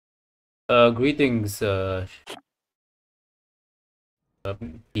Greetings,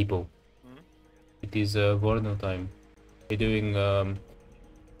 people. It is WARNO time. We're doing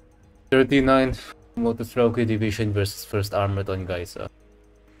 39th Motostrelki Division versus 1st Armored on GEISA.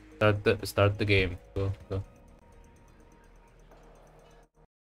 Start the game. Go, go.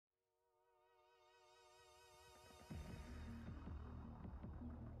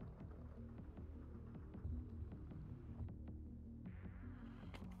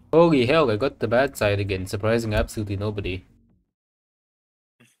 Holy hell, I got the bad side again, surprising absolutely nobody.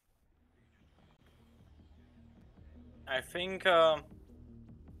 I think I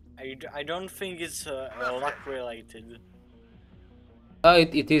don't think it's luck related.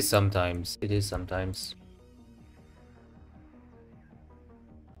 It is sometimes. It is sometimes.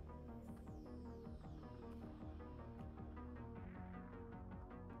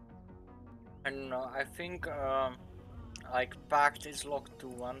 And I think like Pact is locked to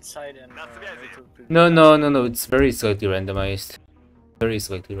one side and No, it's very slightly randomized. Very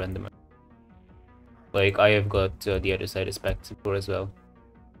slightly randomized. Like, I have got the other side aspects for as well.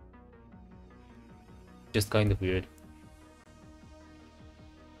 Just kind of weird.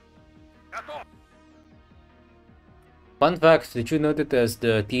 Fun fact, did you know that as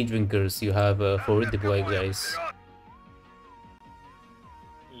the tea drinkers you have forward deploy guys?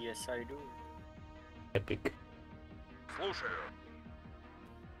 Yes, I do. Epic.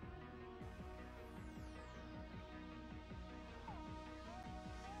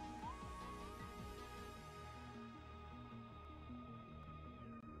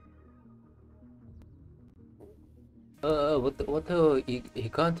 What the, he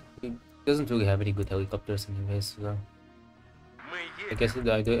can't, he doesn't really have any good helicopters anyways, so. I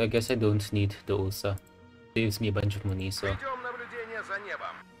guess I don't need the OSA. Saves me a bunch of money, so.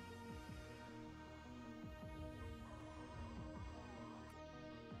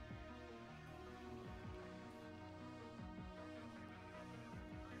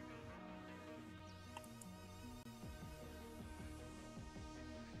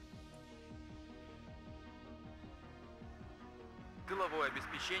 Тыловое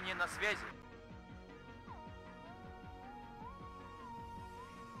обеспечение на связи.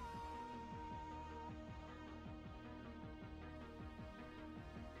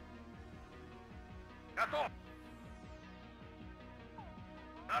 Готов.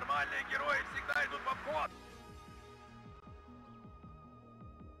 Нормальные герои всегда идут в обход.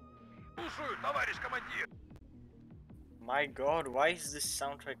 Слушаю, товарищ командир. My God, why is this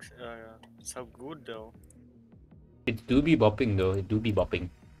soundtrack so good though? It do be bopping though, it do be bopping.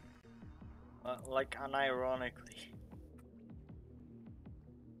 Like unironically.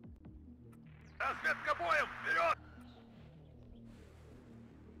 Разведка боем, вперед!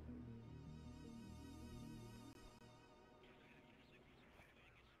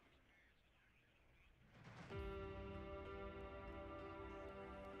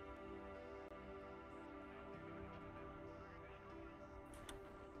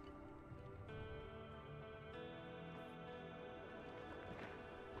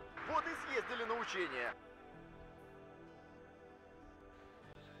 Вот и съездили на учения.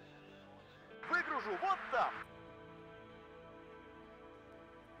 Выгружу вот там.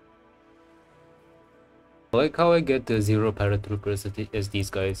 I like how I get the 0 paratroopers as these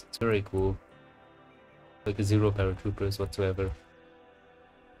guys. It's very cool. Like 0 paratroopers whatsoever.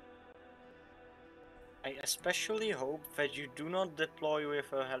 I especially hope that you do not deploy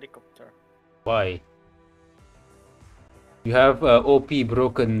with a helicopter. Why? You have OP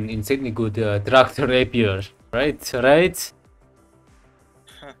broken insanely good tractor rapier, right? Right?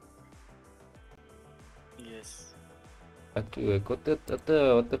 Yes. Like, what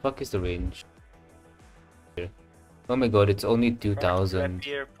the fuck is the range? Here. Oh my god, it's only 2000.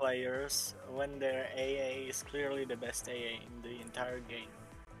 Rapier players, when their AA is clearly the best AA in the entire game.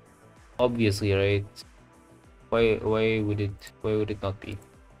 Obviously, right? Why would it not be?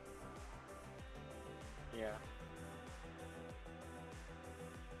 Yeah.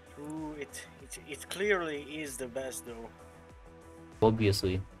 True, it clearly is the best though.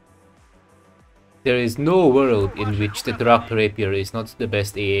 Obviously. There is no world in which the tractor rapier is not the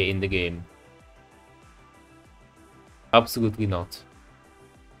best AA in the game. Absolutely not.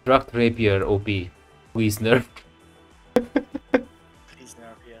 Tractor rapier OP. Please nerf. Please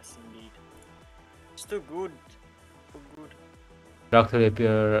nerf, yes indeed. It's too good. Too good. Tractor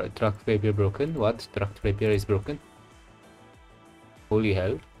rapier broken? What? Tractor rapier is broken? Holy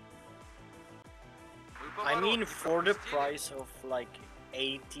hell. I mean, for the price of like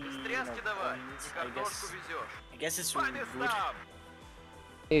 80 coins, I guess it's really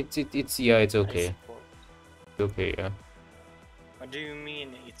good. It's yeah, it's okay. It's okay, yeah. What do you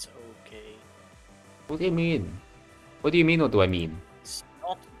mean it's okay? What do you mean? What do you mean, what do I mean? It's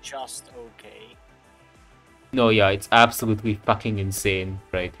not just okay. No, yeah, it's absolutely fucking insane.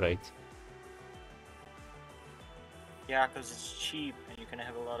 Right, right. Yeah, because it's cheap and you can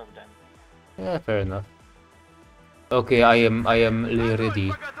have a lot of them. Yeah, fair enough. Okay, I am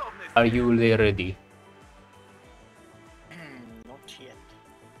ready. Are you ready? Not yet.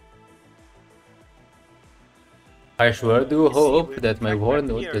 I sure do You see, hope with that my Track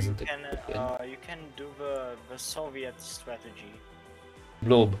WARNO here, doesn't you can, explode again. you can do the Soviet strategy.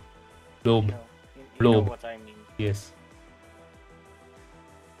 Globe. Globe. You know, you know Globe. what I mean. Yes.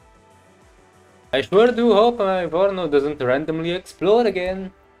 I sure do hope my WARNO doesn't randomly explode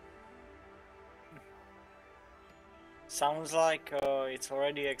again. Sounds like it's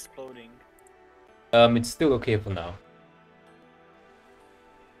already exploding. It's still okay for now.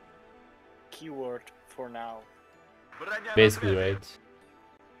 Keyword for now. Броня Basically, на right?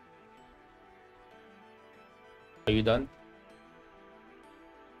 Are you done?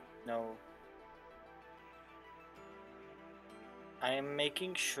 No. I am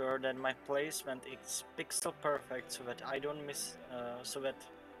making sure that my placement is pixel perfect so that I don't miss, so that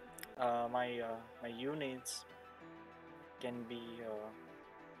my units can be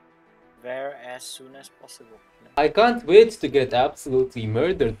there as soon as possible. You know? I can't wait to get absolutely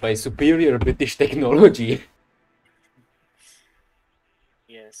murdered by superior British technology.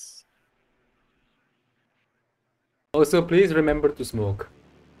 Yes. Also, please remember to smoke.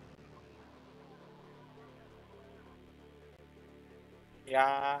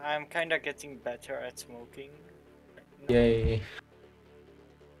 Yeah, I'm kinda getting better at smoking. No, Yay.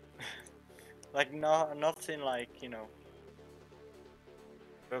 like not in like, you know,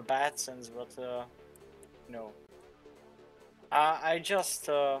 the bad sense, but no. I just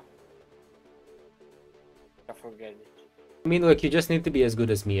I forget it. I mean, like, you just need to be as good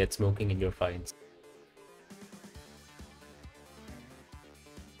as me at smoking and you're fine.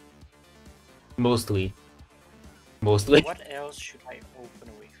 Mostly. Mostly. What else should I open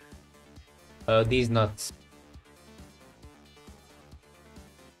with? These nuts.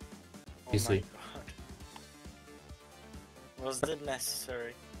 Oh Obviously. my god. Was that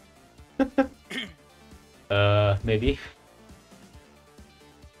necessary? Maybe.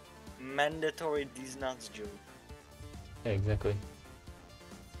 Mandatory these nuts joke. Yeah, exactly.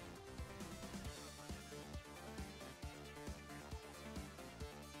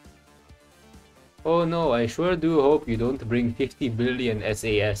 Oh no, I sure do hope you don't bring 50 billion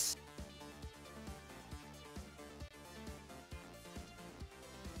SAS.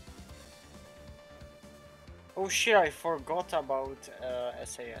 Oh shit, I forgot about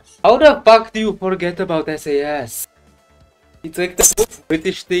SAS. How the fuck do you forget about SAS? It's like the most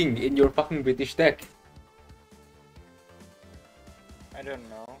British thing in your fucking British tech. I don't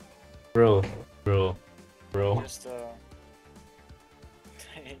know. Bro. Just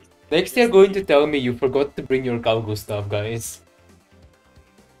Next you're going to tell me you forgot to bring your cargo stuff, guys.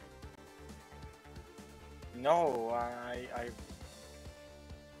 No, I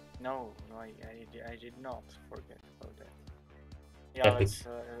did not forget about that. Yeah, Epic.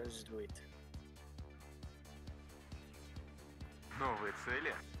 let's do it. Новые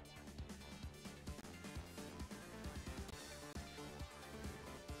цели.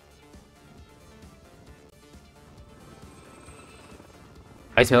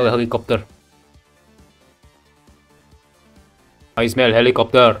 I smell a helicopter. I smell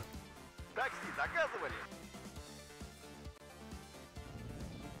helicopter. Такси заказывали?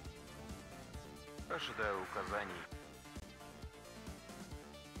 Ожидаю указаний.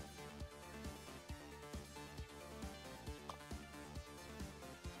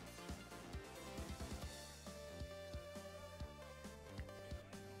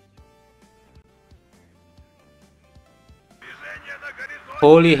 Движение на горизонте.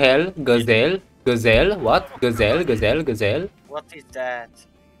 Holy hell, gazelle, gazelle, what? Gazelle. What is that?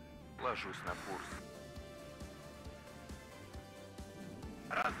 Ложусь на курс.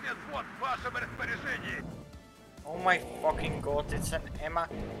 Разведвод в вашем распоряжении. Oh my fucking god, it's an Emma.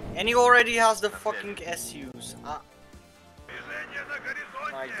 And he already has the fucking SUs. Движение на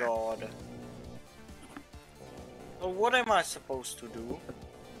горизонте. My god. So what am I supposed to do?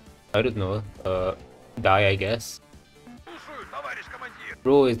 I don't know. Die, I guess. Слушаю, товарищ командир.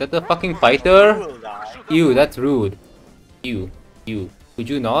 Bro, is that a fucking You fighter? will die. Ew, that's rude. Ew. Could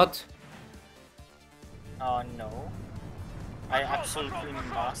you not? No. I absolutely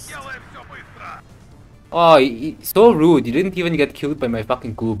must. Делаем все быстро. Oh, so rude. You didn't even get killed by my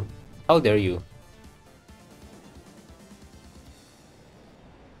fucking cube. How dare you?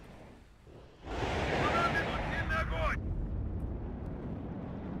 Нами тут сильный огонь.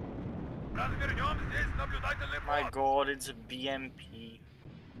 Развернем здесь наблюдательный My пост. god, it's a BMP.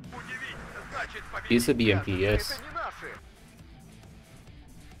 Удивить, значит победить. It's a BMP, yes. Это не наши.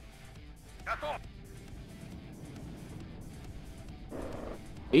 Готов.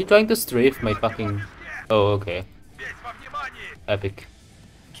 Are you trying to strafe my fucking... Oh, okay. Весь во внимании. Epic.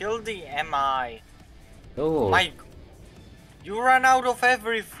 Kill the MI. Oh, My... You ran out of Есть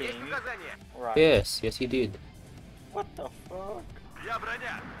everything. указание. Right. yes, he did. What the fuck? Я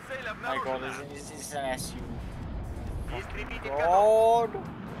броня. Цель My god, обнаружена. it's an SU. Истребитель готов. God!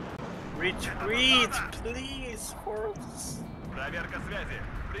 Retreat, please, for us. Проверка связи.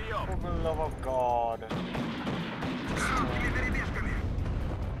 Прием. For the love of God. Или перебежками.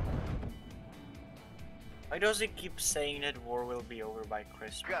 Why does he keep saying that war will be over by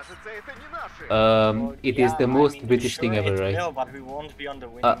Christmas? Кажется, это не наши. It is the most British thing ever, it right? will, but we won't be on the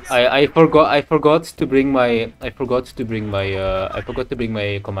winning side. I forgot to bring my I forgot to bring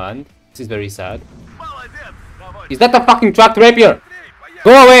my command. This is very sad. Молодец. Товарищ. Is that a fucking tracked rapier? Быстрей, поехали.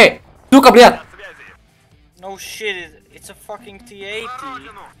 Go away! Сука, блядь! На связи. No shit, it's a fucking На T-80.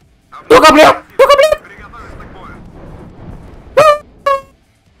 родину. Сука, блядь! Сука, блядь! Приготовиться к бою.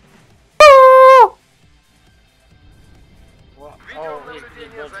 Well, Видео oh,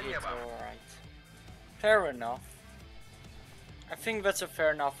 наблюдение за небом. alright. Fair enough. I think that's a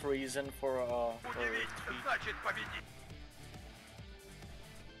fair enough reason for Удивить, retreat. значит победить.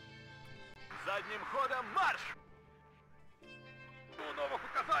 Задним ходом марш. У новых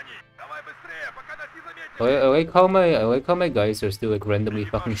указаний. Давай быстрее, пока нас не заметили. I like how my guys are still like randomly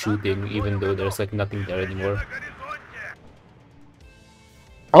fucking shooting even though there's like nothing there anymore. На горизонте.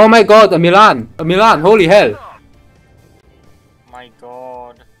 Oh my god, a Milan! A Milan, holy hell! My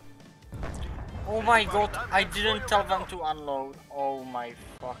god. Oh my god, I didn't tell them to unload. Oh my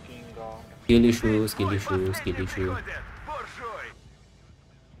fucking god. Skill issue, skill issue, skill issue. Приходят. Буржуй.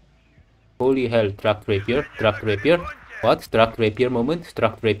 Holy hell, tracked rapier, tracked rapier. What? Tracked rapier moment,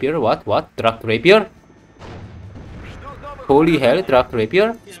 tracked rapier, what? Tracked rapier? Жду новых Holy hell, указаний. tracked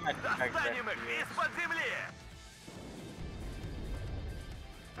rapier? He's my Достанем их из-под земли.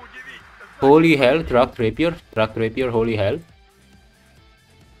 Удивить. Holy hell, tracked rapier, holy hell.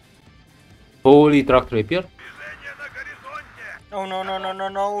 Holy tracked rapier. Движение на горизонте. No, no, no, no, no,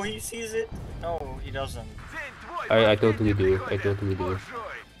 no, he sees it. No, he doesn't. День твой. I totally do, I Приходят. totally do.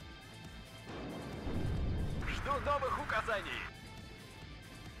 Буржуй. Жду новых указаний.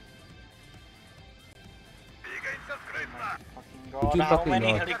 Двигаемся скрытно. Fucking god, you how fucking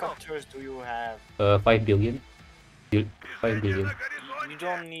many not? helicopters do you have? 5 billion. 5 Движение billion. на You горизонте.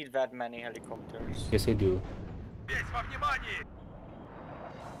 don't need that many helicopters. Yes, I do. Весь во внимании.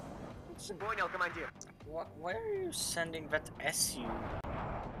 Понял, командир. Why are you sending that SU?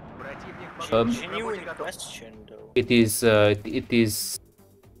 Противник Genuine question, though. It is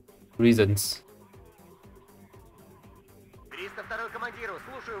reasons. 302 командиру,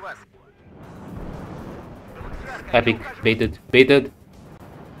 слушаю вас. Epic, baited.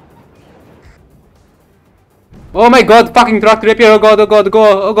 Oh my god, fucking tracked rapier, oh god.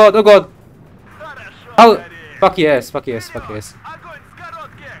 Хорошо, How? Гарри. Fuck yes. Огонь с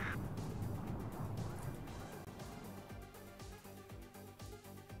коротких.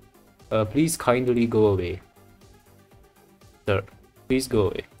 Please kindly go away. Sir, please go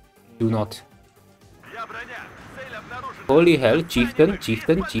away. Do not. Я броня. Цель обнаружена. Holy hell, chieftain.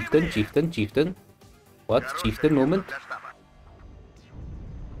 What? Chieftain moment? Для штаба.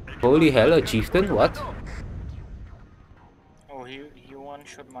 Holy hell, a chieftain? What? Oh, he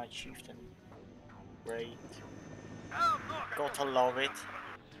one-shot my chieftain. Great. А, много. Gotta love it.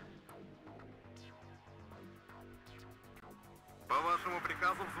 По вашему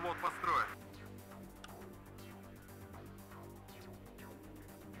приказу взвод построен.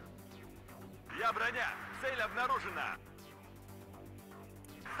 Я броня. Цель обнаружена.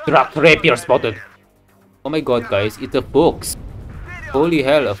 Tracked rapier spotted. Oh my god, guys, it's a fox. Holy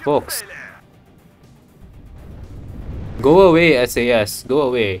hell, a fox. Go away, SAS. Go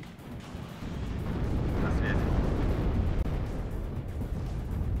away.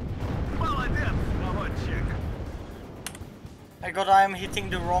 Молодец, наводчик. My god, I am hitting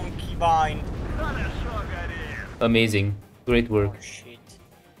the wrong keybind. Хорошо, Гарри. Amazing. Great work. Oh shit.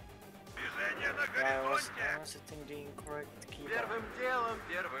 Движение на I was горизонте. hitting the incorrect keybind. Первым делом.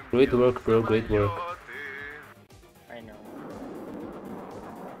 Great work, bro. Great work. I know.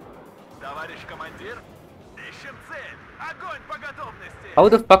 Товарищ командир, ищем цель. Огонь по готовности. How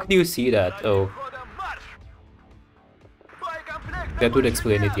the fuck do you see that? Задним Oh, ходом марш. Боекомплект that would больше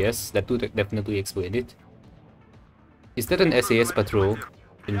explain it, нет. yes. That would definitely explain it. Is that an SAS patrol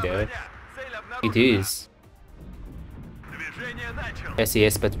in Я there? броня. Цель It обнаружена. is. Движение начал.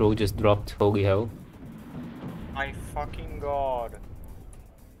 SAS patrol just dropped, holy hell. My fucking god.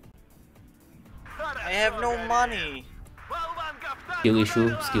 Хорошо I have no горит. money. Болванка в танк Skill issue,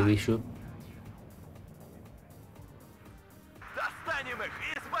 ударила. skill issue. Достанем их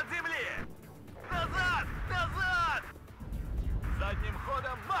из-под земли. Назад! Назад! Задним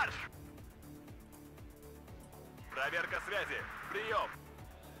ходом марш! Проверка связи. Прием.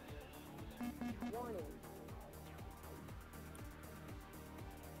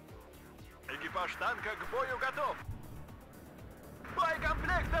 Экипаж танка к бою готов.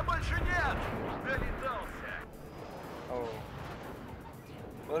 Боекомплекта больше нет. Долетался. Oh.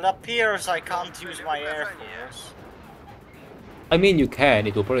 Well, it appears I can't use my air force. I mean, you can,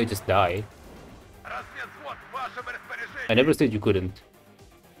 it will probably just die. Разведвзвод в вашем распоряжении. I never said you couldn't.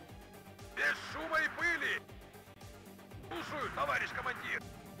 Без шума и пыли. Слушаю, товарищ командир.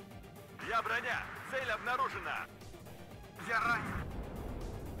 Я броня. Цель обнаружена. Я ранен.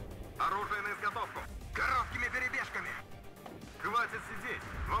 Оружие на изготовку. Короткими перебежками. Хватит сидеть.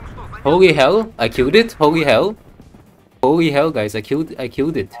 Вам что, заметно? Holy hell, I killed it, holy hell. Holy hell, guys, I killed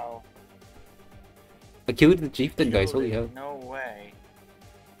it. Oh, I killed the chieftain, guys, holy hell. no way.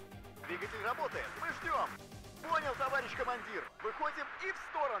 Двигатель работает. Мы ждем. Понял, товарищ командир. Выходим и в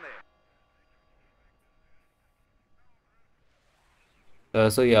стороны.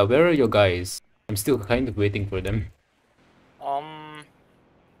 So yeah, where are your guys? I'm still kind of waiting for them.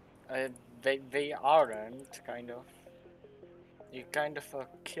 They aren't, kind of. You kind of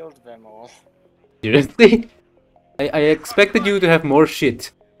killed them all. Seriously? I expected you to have more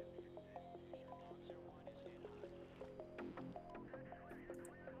shit.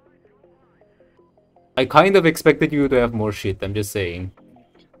 I kind of expected you to have more shit, I'm just saying.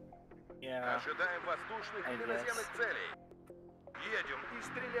 Yeah, Ожидаем воздушных I или guess. наземных целей. Едем и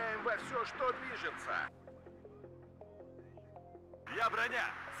стреляем во все, что движется. Я броня.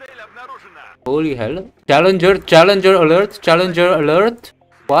 Цель обнаружена. Holy hell. Challenger alert.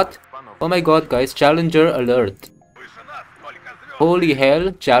 What? Oh my god, guys, Challenger alert. Выше нас только звезды. Holy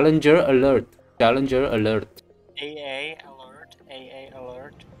hell, Challenger alert. AA alert.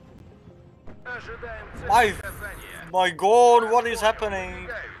 Ожидаем цель My, указания. my god, what is happening?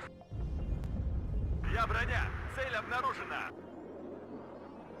 Я броня. Цель обнаружена.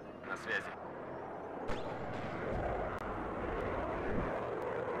 На связи.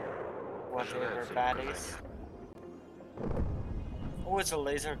 Whatever that is. Oh, it's a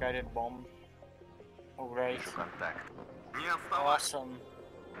laser guided bomb. Oh, great. Ищу контакт. Не отставать. Awesome.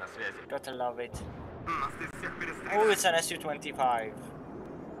 На связи. Gotta love it. Нас здесь всех перестреляют. Oh, it's an SU-25.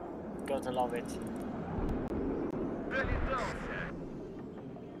 Gotta love it. Долетался.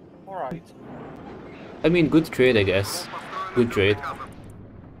 Alright. I mean, good trade, I guess. Good trade.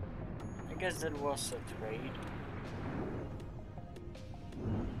 I guess that was a trade.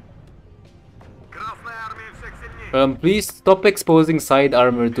 Красная армия всех сильнее. Please stop exposing side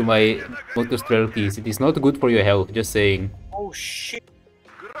armor to my Motostrelkis. It is not good for your health, just saying. Oh shit.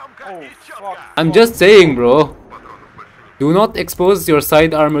 Громко Oh и четко. fuck. I'm just saying, bro. Do not expose your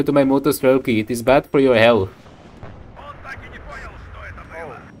side armor to my Motostrelki. It is bad for your health. Он так и не понял, что это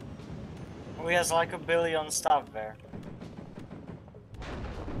было. Oh, he has like a billion stuff there.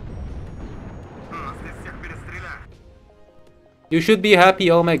 Нас здесь всех перестреляют. You should be happy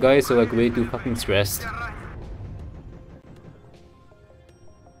all my guys are like way too fucking stressed. Я ранен.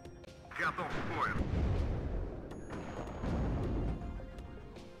 Готов к бою.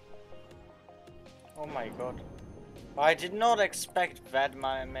 Oh my god. I did not expect that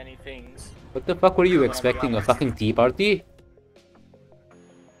many things. What the fuck were you expecting? A fucking tea party?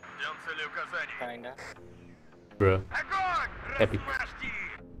 Ждем цели указаний. Kinda. Bruh. Огонь! Эпик. Размажьте!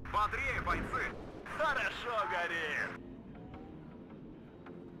 Бодрее, бойцы! Хорошо горит!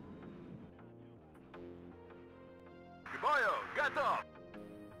 К бою! Готов!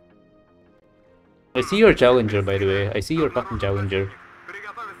 I see your Challenger, by the way. I see your fucking Challenger.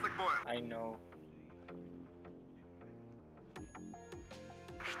 Приготовиться к бою! I know.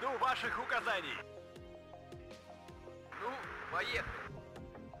 Жду ваших указаний! Ну, поехали!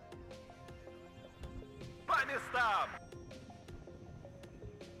 По местам!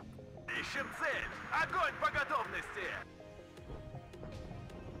 Ищем цель! Огонь по готовности!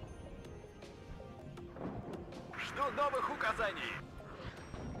 Жду новых указаний!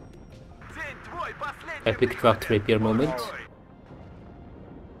 День твой, последний Epic truck rapier moment.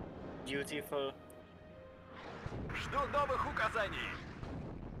 Beautiful. Жду новых указаний!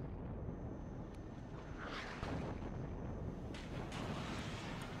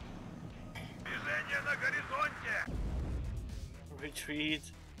 Движение на горизонте! Retreat.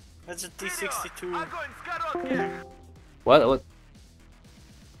 That's a T-62. Огонь с коротких! What?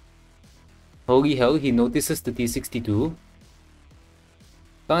 Holy hell, he notices the T-62.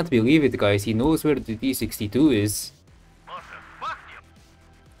 Can't believe it, guys. He knows where the T-62 is. I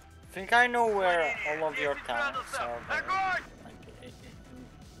think I know where all of your tanks are. Like,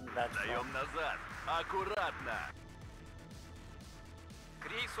 in that Даем front. назад. Аккуратно. К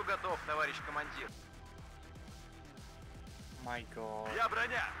рейсу готов, товарищ командир. My god. Я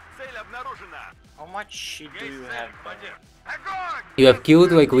броня. Цель обнаружена. How much shit do you have there? Огонь! You have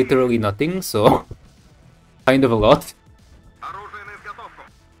killed like literally nothing, so kind of a lot. Оружие на изготовку.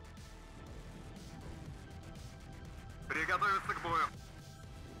 Приготовиться к бою.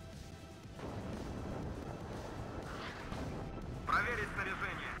 Проверить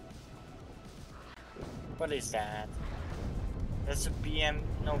снаряжение. What is that? That's a PM.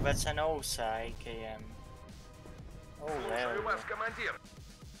 No, that's an OSA AKM. Oh Слушаю well. вас, командир.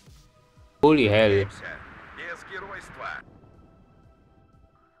 Holy hell. Двигаемся. Без геройства.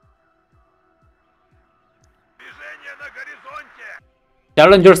 Движение на горизонте.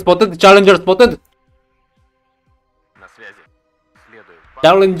 Challenger spotted! Challenger spotted! На связи. Следует.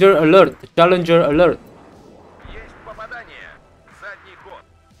 Challenger alert! Challenger alert! Есть попадание. Задний ход.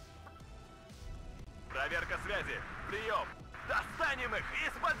 Проверка связи. Прием. Достанем их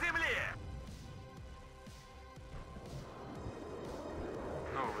из-под земли.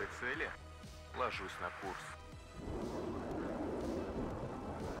 Новые цели. Ложусь на курс.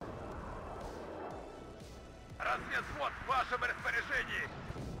 Разведвод в вашем распоряжении.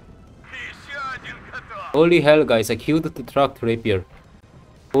 Еще один готов. Holy hell, guys, I killed the truck rapier.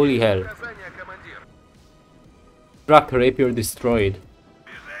 Holy hell. Указание, командир. Truck rapier destroyed.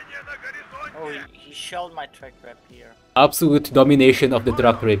 Движение на Oh, горизонте. he shelled my track rep here. Absolute domination of the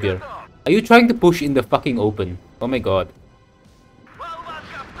truck rapier. Are you trying to push in the fucking open? Oh my god.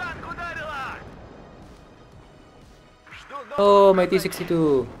 Болванка в танк ударила. Жду новых Oh, my указаний.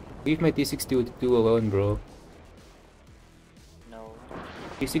 T-62. Leave my T-62 alone, bro. No.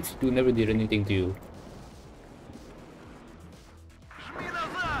 T-62 never did anything to you. Жми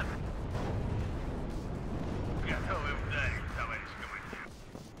назад. Готовы вдарить, товарищ командир.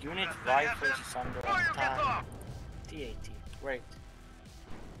 Unit rifles is under Бою attack. готов. T80. Great.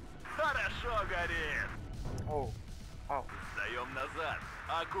 Хорошо горит. Oh. Wow. Сдаем назад.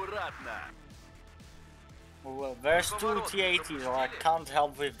 Аккуратно. Well, there's two T80s, so I can't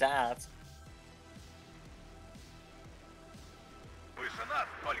help with that. Выше нас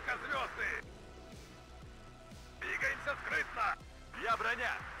только звезды. Двигаемся скрытно. Я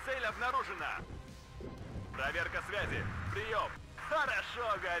броня. Цель обнаружена. Проверка связи. Прием.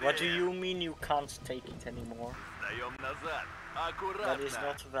 Хорошо горит. What do you mean you can't take it anymore? Сдаем назад. That is Аккуратно.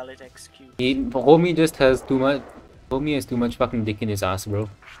 not a valid excuse. Homie just has too much. Homie has too much fucking dick in his ass, bro.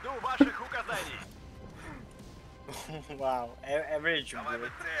 Жду ваших указаний. Wow, average Давай Brit.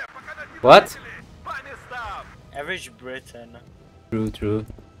 быстрее, пока нас не What? заметили. По местам. Average Britain. True.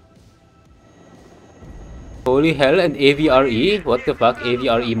 Holy hell, an AVRE? What the fuck?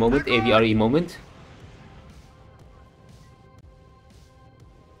 AVRE moment, AVRE moment.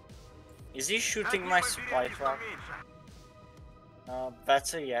 Is he shooting my supply truck?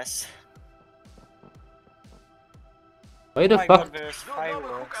 That's a yes. Why Oh the my fuck? god, there's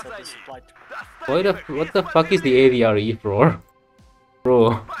fireworks at the supply truck. What the fuck is the AVRE for?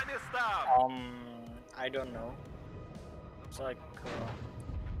 Bro. По местам. I don't know. It's like...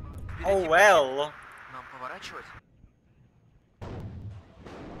 Oh well! Нам поворачивать?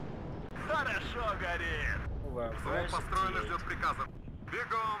 Хорошо горит. Well, where's the T8? приказов.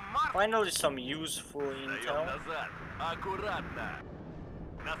 Бегом марш. Finally some useful Даем intel. назад. Аккуратно.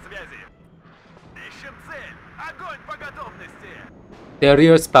 На связи. Ищем цель. Огонь по готовности.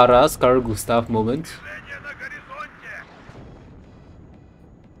 Terriers Paras, Carl Gustav moment. Движение на горизонте.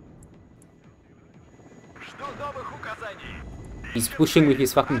 Жду новых указаний. He's pushing with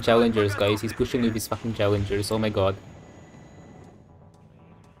his fucking challengers, guys. He's pushing with his fucking challengers. Oh my god.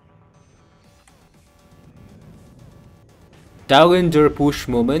 Challenger push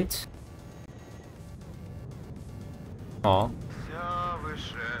moment. Aw. Все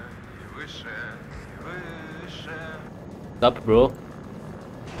выше и выше и выше. What's up, bro?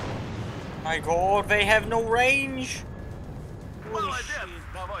 My god, they have no range! Holy Молодец,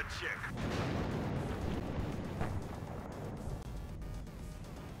 shit. наводчик.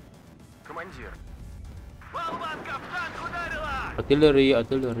 Командир. Болванка в танк ударила.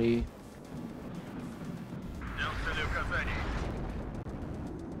 Artillery. Ждем цели указаний.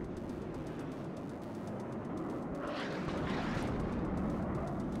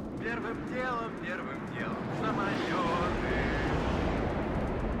 Первым делом самолеты.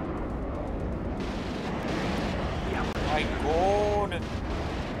 My god!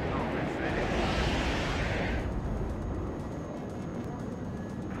 Новые цели.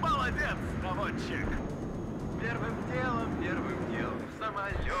 наводчик. Первым делом,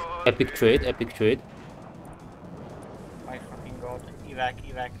 самолет. Epic trade, epic trade. My fucking god.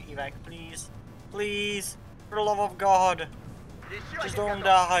 Evac, please. Please. For the love of God. Еще Just один don't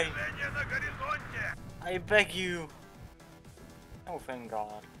готов. die. Движение на горизонте. I beg you. Oh, thank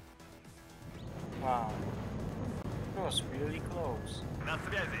God. Wow. That was really close. На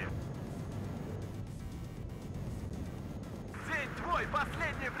связи. День твой,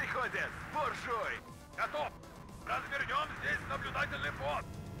 последний приходит. Буржуй. Готов. Развернем здесь наблюдательный пост.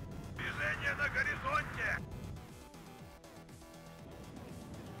 Движение на горизонте.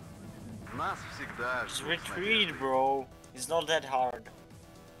 Нас всегда Just retreat, bro. It's not that hard.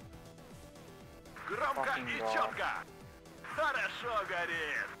 Громко Fucking и God. четко. Хорошо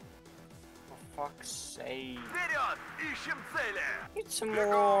горит. For fuck's sake. Вперед! Ищем цели! It's more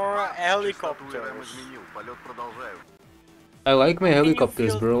Частоту РМ helicopters. изменил. Полет продолжаю. I like my Can you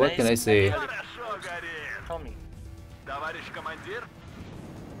helicopters, feel bro. What can I nice say? Хорошо горит. Tell me. Товарищ командир.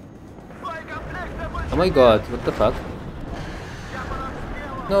 Боекомплекта больше Oh my нет. god, what the fuck? Я под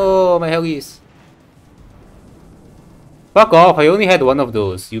обстрелом. No, my helis. Fuck off, I only had one of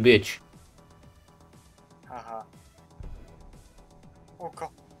those, you bitch. Haha. Oh god.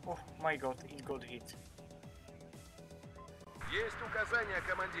 Oh my god, it got hit. Есть указания,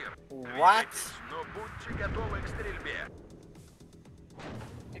 командир. What? Двигайтесь, но будьте готовы к стрельбе.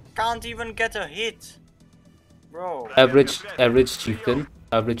 I can't even get a hit. Bro. Average chieftain.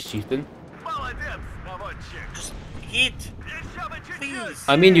 Average chieftain. Молодец, наводчик. Just hit. Еще бы чуть-чуть. Please.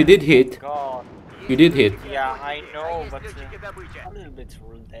 I mean, you did hit. God. You did hit. Yeah, I know, Есть but летчики добычи. a little bit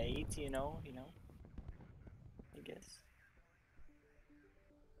late, you know. I guess.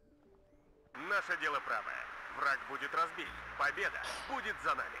 Наше дело правое. Враг будет разбит. Победа будет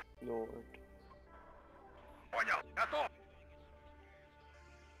за нами. Lord. Понял. Готов.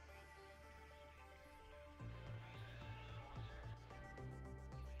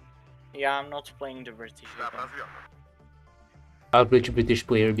 Yeah, I'm not playing the British. Штаб again. развернут. Average British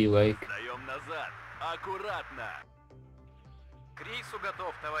player be like. Даем назад. Аккуратно. К рейсу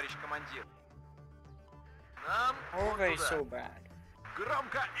готов, товарищ командир. Нам Always туда. so bad.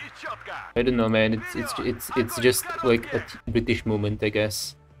 Громко и четко. I don't know, man. It's just like a British moment, I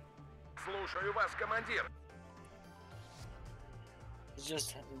guess. Слушаю вас, командир.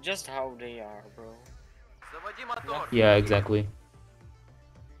 It's just how they are, bro. Заводи мотор. Yeah, exactly.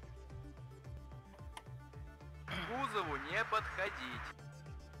 К кузову не подходить.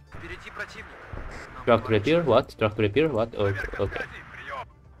 Впереди противник. Нам Truck товарищ. repair? What? Truck repair? What? Oh, Проверка okay. связи. Прием.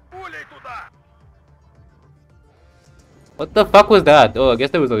 Пулей туда. What the fuck was that? Oh, I guess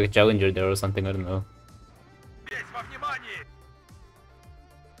there was like a challenger there or something. I don't know. Весь во внимании.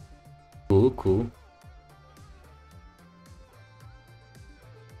 Cool, cool.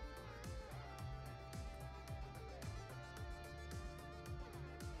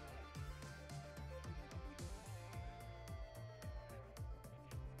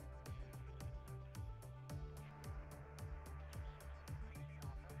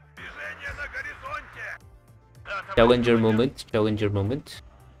 Движение на горизонте. Да, товарищ Challenger командир. moment. Challenger moment.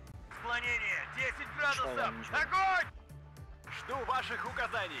 Склонение 10 градусов. Challenger. Огонь! Жду ваших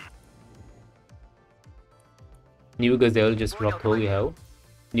указаний. New gazelle just dropped. Holy hell.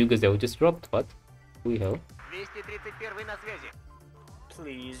 New gazelle just dropped. What? Holy hell. 231 на связи.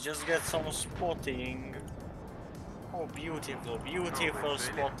 Please, just get some spotting. Oh, beautiful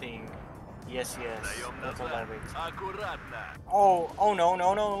spotting. Yes, Даем that's what I назад. like. Аккуратно. Oh no.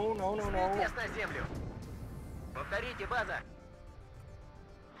 Слетес на землю. Повторите, база.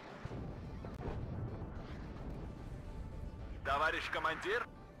 Товарищ командир.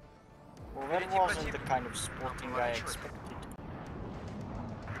 Well, that wasn't the kind of spotting I expected.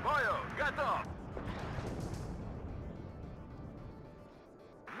 К бою готов.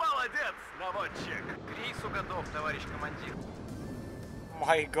 Молодец, наводчик. К рейсу готов, товарищ командир.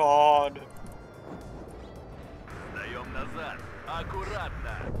 My god. Даем назад.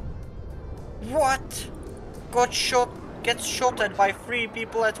 Аккуратно. What? Gets shot at by 3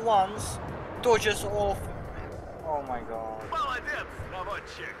 people at once. Dodges all. Oh my god. Молодец,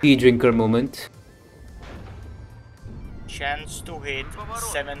 наводчик. Tea drinker moment. Chance to hit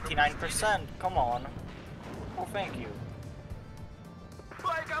 79%. Come on. Oh, thank you.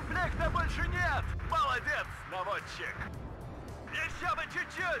 Боекомплекта больше нет. Молодец, наводчик. Еще бы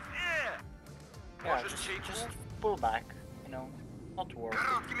чуть-чуть и... Yeah, Может, just чайку? pull back. You know, not worth it.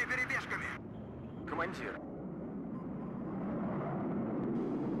 Короткими перебежками. Командир.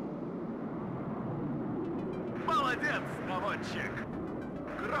 Молодец, наводчик.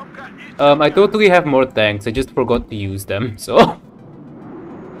 Громко и I четко. totally have more tanks. I just forgot to use them. So Wow.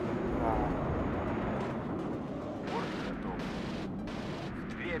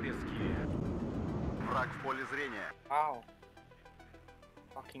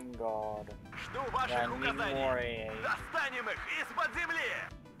 fucking god. Жду Yeah, I ваших need указаний. more AA. Достанем их из-под земли!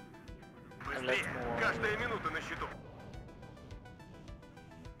 Let's Быстрее! more. Каждая минута на счету.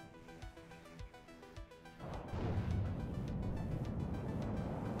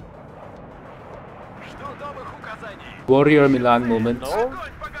 Жду новых указаний. Warrior Milan moment. No?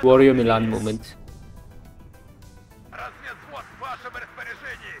 Warrior Milan moment. Разведвзвод в вашем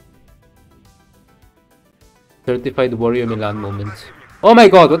распоряжении. Certified Warrior Milan moment. Oh my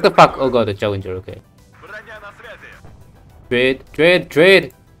god, what the fuck? Oh god, a challenger, okay. Броня на связи. Trade, trade,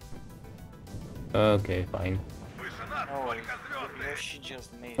 trade! Okay, fine. Выше нас Oh, только звезды. Yoshi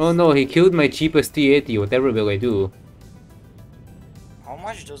just missed. Oh no, he killed my cheapest T80, whatever will I do? How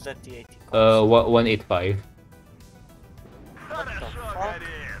much does that T80 cost? 185. Хорошо fuck?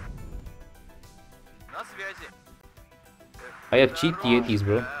 горит. На связи. I have cheap T80s,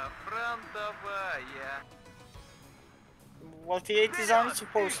 bro. Фронтовая. Well, T80s aren't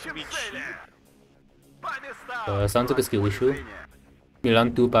supposed to be cheap. По местам. Sounds like a skill issue.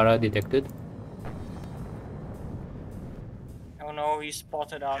 Milan 2 para detected. Oh no, he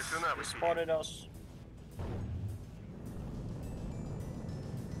spotted us. He spotted us.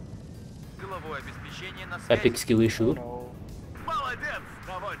 Силовое обеспечение на Epic связи. skill Oh issue. no. Молодец,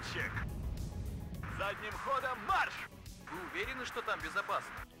 наводчик. Задним ходом марш. Вы уверены, что там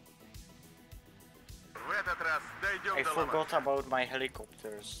безопасно? В этот раз дойдем I до forgot ломки. about my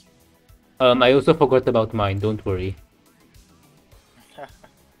helicopters. I also forgot about mine, don't worry.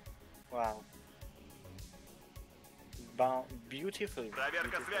 Wow. Beautiful.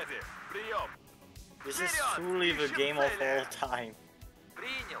 Проверка Beautiful. связи. Прием. This is truly the game of all time.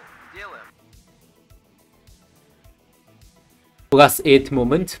 Принял. Делаем. +8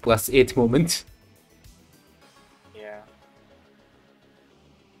 moment, +8 moment. Yeah.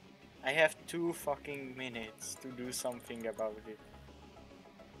 I have 2 fucking minutes to do something about it.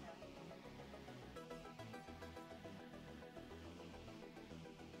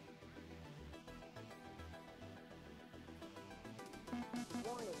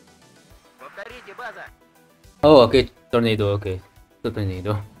 Повторите, база. Oh, okay, tornado, okay. The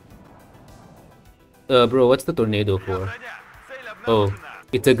tornado. Bro, what's the tornado for? Броня. Цель Oh, обнаружена.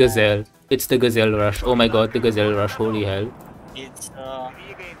 it's a gazelle. It's the gazelle rush. Oh my god, the gazelle rush, holy hell. It's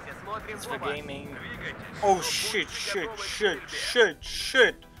Двигаемся, смотрим в for оба. gaming. Двигайтесь. Oh Будьте shit, shit, готовы к shit, стрельбе.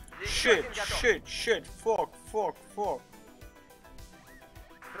 shit, shit, shit, shit, fuck, fuck.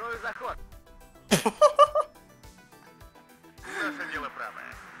 Строю заход. Наше дело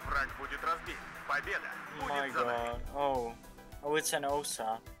правое. Враг будет разбит. Победа Oh my будет за нами. god. Oh, it's an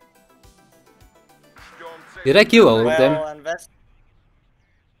OSA. Ждем цель. Did I kill all of Well, them? and that's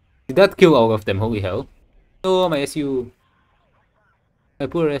Did that kill all of them? Holy hell. Oh, my SU. My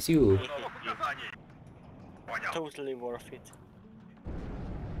poor SU. Новых указаний. Понял. totally worth it.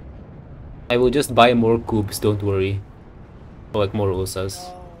 I will just buy more cubes, don't worry. Or like more Osas.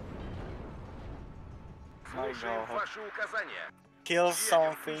 My Слушаем god. ваши указания. Kill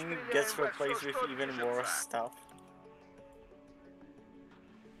something gets replaced with even worse stuff.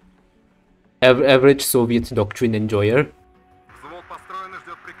 Average Soviet doctrine enjoyer. Взвод построен и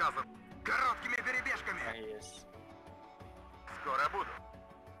ждет приказов. Короткими перебежками. There he is. Скоро буду.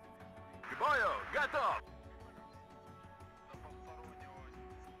 К бою готов.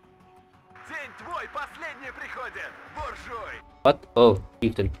 День твой последний приходит, буржуй. What? Oh,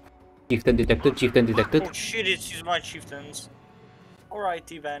 Chieftain. Chieftain detected, Chieftain detected. Oh shit, it's my chieftains.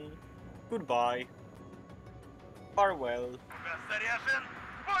 Alrighty then. Goodbye. Farewell. Заряжен.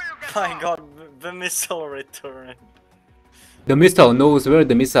 К бою готов. My god, the missile returned. The missile knows where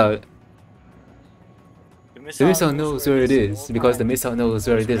the missile... The The missile knows where it is, because the missile knows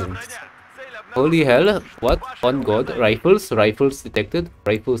where it isn't. Holy hell, what? On God, rifles, rifles detected,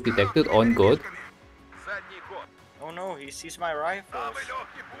 on God. Задний ход. Oh no, he sees my rifles. Самый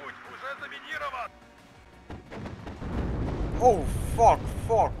легкий путь уже заминирован. Oh fuck.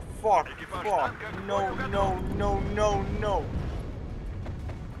 No.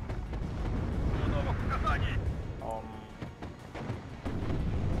 Новых указаний.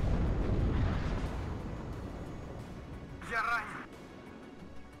 Я ранен.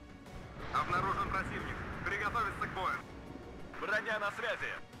 Обнаружен противник. Приготовиться к бою. Броня на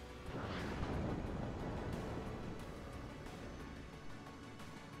связи.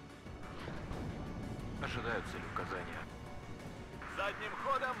 Ожидаю цель указания. Задним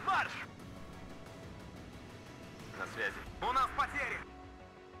ходом марш! На связи. У нас потери!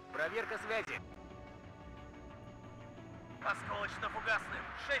 Проверка связи. Осколочно-фугасным.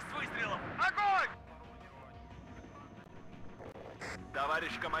 6 выстрелов. Огонь!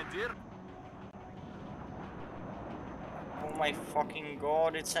 Товарищ командир, Oh Oh my fucking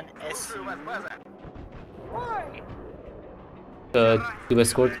god, it's an SU. Слушаю вас, база. Why? To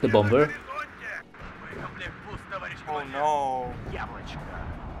escort the bomber. Боекомплект пуст, товарищ Oh командир. no. Яблочко.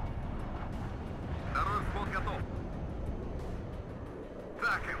 Второй взвод готов.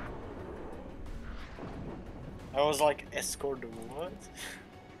 Так им. I was like, escort what?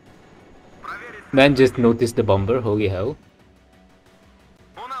 Проверить. Man just noticed the bomber, holy hell.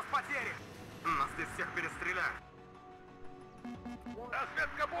 У нас потери. Нас здесь всех перестреляют.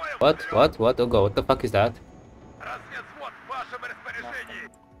 Разведка боем. What? Oh god, what the fuck is that? Разведвзвод в вашем распоряжении.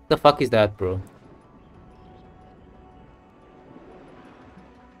 What the fuck is that, bro?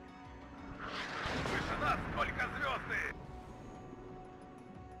 Выше нас только звезды.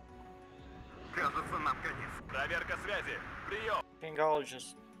 Кажется, нам конец. Проверка связи. Прием. I think I'll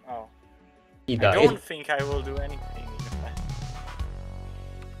just. Oh. He I died. don't think I will do anything.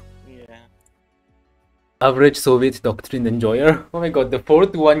 Yeah. Average Soviet doctrine enjoyer. Oh my god, the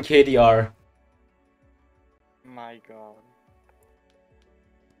 4-1 KDR. My god.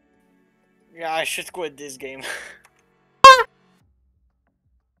 Yeah, I should quit this game.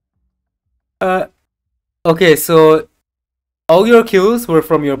 Okay, so all your kills were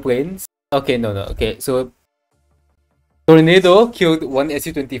from your planes. Okay, no. Okay, so Tornado killed one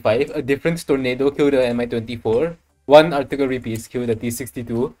SU-25, a different Tornado killed a Mi-24, one artillery piece killed a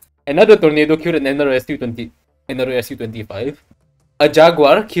T-62, another Tornado killed another SU-25, a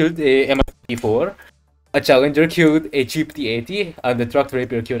Jaguar killed a Mi-24, a Challenger killed a cheap T-80, and the truck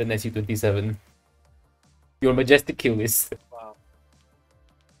Rapier killed an SU-27. Your majestic kill list. Wow.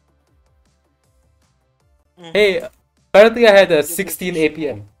 Hey, apparently I had a 16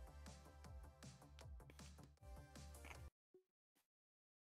 APM.